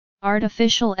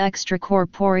Artificial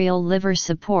extracorporeal liver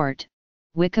support,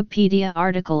 Wikipedia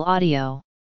article audio.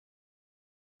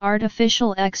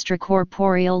 Artificial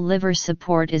extracorporeal liver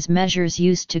support is measures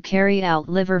used to carry out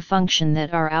liver function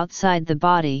that are outside the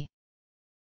body.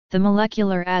 The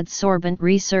molecular adsorbent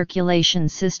recirculation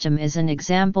system is an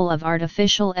example of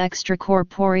artificial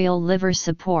extracorporeal liver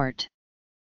support.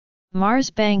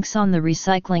 Mars banks on the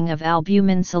recycling of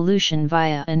albumin solution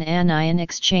via an anion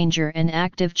exchanger and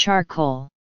active charcoal.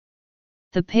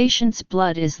 The patient's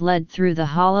blood is led through the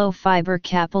hollow fiber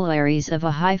capillaries of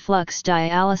a high-flux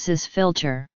dialysis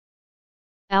filter.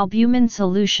 Albumin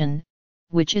solution,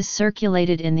 which is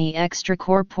circulated in the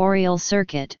extracorporeal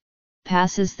circuit,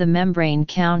 passes the membrane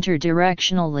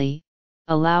counter-directionally,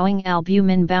 allowing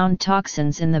albumin-bound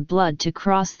toxins in the blood to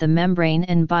cross the membrane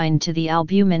and bind to the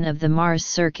albumin of the Mars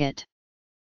circuit.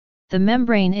 The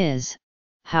membrane is,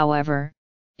 however,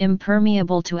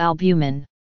 impermeable to albumin.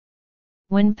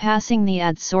 When passing the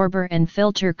adsorber and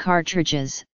filter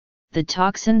cartridges, the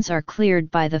toxins are cleared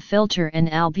by the filter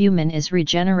and albumin is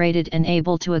regenerated and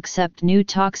able to accept new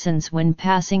toxins when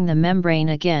passing the membrane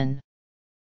again.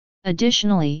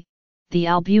 Additionally, the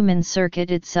albumin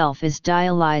circuit itself is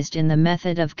dialyzed in the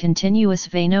method of continuous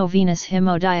veno-venous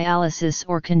hemodialysis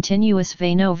or continuous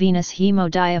veno-venous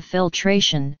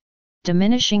hemodiafiltration,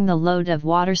 diminishing the load of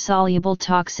water-soluble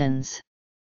toxins.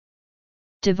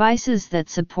 Devices that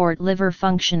support liver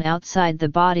function outside the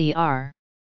body are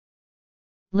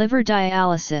liver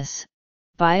dialysis,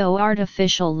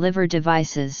 bioartificial liver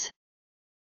devices.